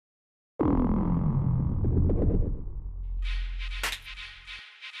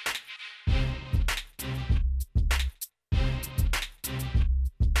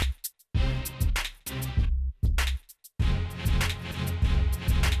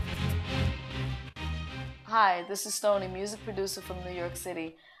Hi, this is Stoney, music producer from New York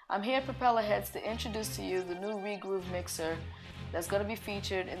City. I'm here at Propellerheads to introduce to you the new Regroove mixer that's going to be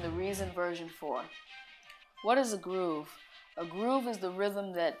featured in the Reason version 4. What is a groove? A groove is the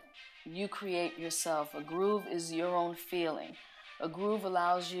rhythm that you create yourself. A groove is your own feeling. A groove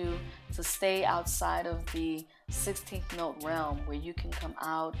allows you to stay outside of the 16th note realm, where you can come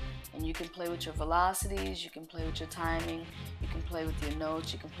out and you can play with your velocities, you can play with your timing, you can play with your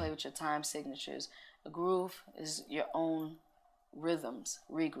notes, you can play with your time signatures. A groove is your own rhythms,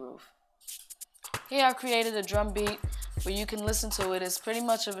 regroove. Here I've created a drum beat where you can listen to it. It's pretty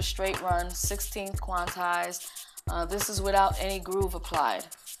much of a straight run, 16th quantized. This is without any groove applied.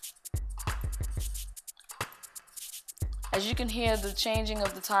 As you can hear the changing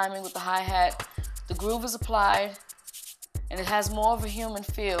of the timing with the hi-hat, the groove is applied and it has more of a human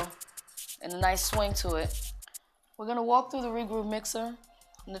feel and a nice swing to it. We're going to walk through the Regroove mixer.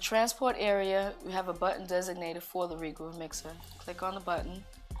 In the transport area, we have a button designated for the Regroove mixer. Click on the button.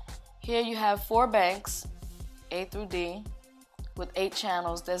 Here you have 4 banks, A through D, with 8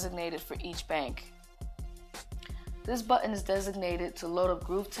 channels designated for each bank. This button is designated to load up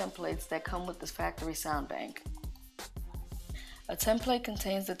groove templates that come with this factory sound bank. A template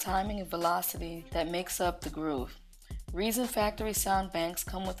contains the timing and velocity that makes up the groove. Reason factory sound banks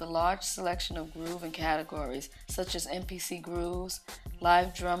come with a large selection of groove and categories, such as MPC grooves,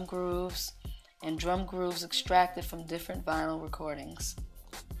 live drum grooves, and drum grooves extracted from different vinyl recordings.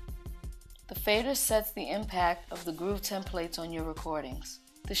 The fader sets the impact of the groove templates on your recordings.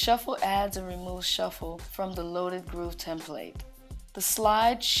 The shuffle adds and removes shuffle from the loaded groove template. The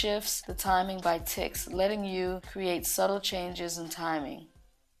slide shifts the timing by ticks, letting you create subtle changes in timing.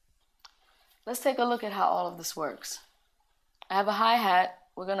 Let's take a look at how all of this works. I have a hi-hat.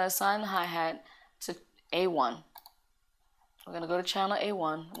 We're going to assign the hi-hat to A1. We're going to go to channel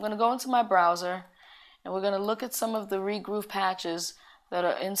A1. I'm going to go into my browser and we're going to look at some of the Regroove patches that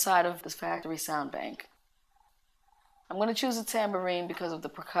are inside of this factory sound bank. I'm going to choose a tambourine because of the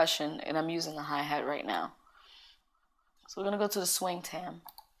percussion, and I'm using a hi-hat right now. So we're going to go to the swing tam.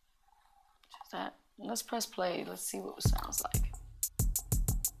 Choose that. And let's press play. Let's see what it sounds like.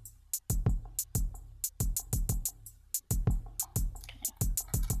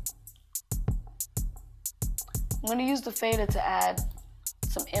 I'm going to use the fader to add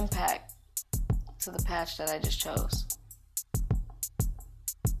some impact to the patch that I just chose.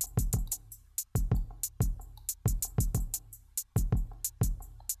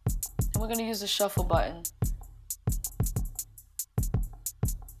 And we're going to use the shuffle button.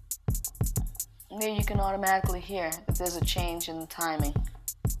 And there you can automatically hear that there's a change in the timing.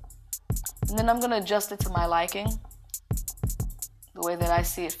 And then I'm going to adjust it to my liking, the way that I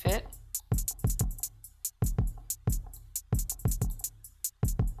see it fit.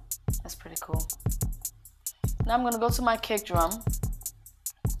 That's pretty cool. Now I'm going to go to my kick drum.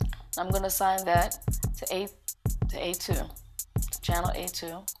 I'm going to assign that to A2, to channel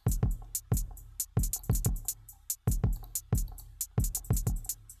A2.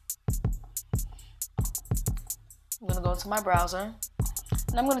 I'm going to go to my browser,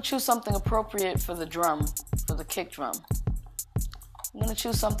 and I'm going to choose something appropriate for the drum, for the kick drum. I'm going to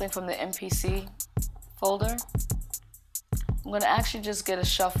choose something from the MPC folder. I'm going to actually just get a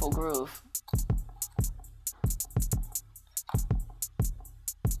shuffle groove.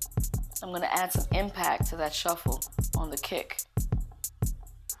 I'm going to add some impact to that shuffle on the kick.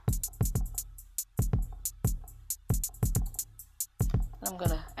 And I'm going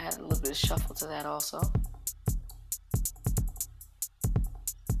to add a little bit of shuffle to that also.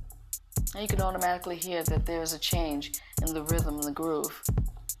 Now you can automatically hear that there's a change in the rhythm and the groove.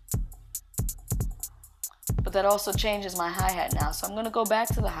 But that also changes my hi-hat now. So I'm going to go back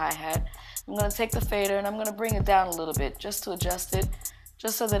to the hi-hat. I'm going to take the fader and I'm going to bring it down a little bit just to adjust it,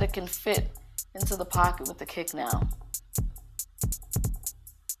 just so that it can fit into the pocket with the kick now.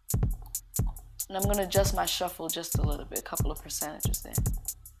 And I'm going to adjust my shuffle just a little bit, a couple of percentages there.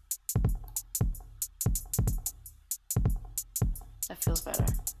 That feels better.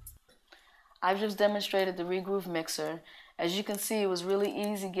 I've just demonstrated the Regroove mixer. As you can see, it was really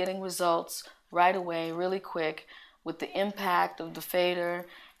easy getting results right away, really quick, with the impact of the fader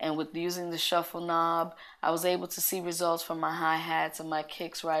and with using the shuffle knob. I was able to see results from my hi-hats and my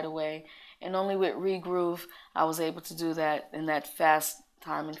kicks right away. And only with Regroove, I was able to do that in that fast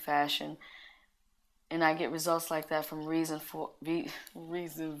timing fashion. And I get results like that from Reason. I'll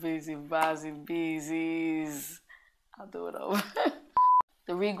do it over.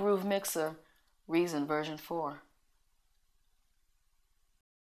 The Regroove mixer. Reason version 4.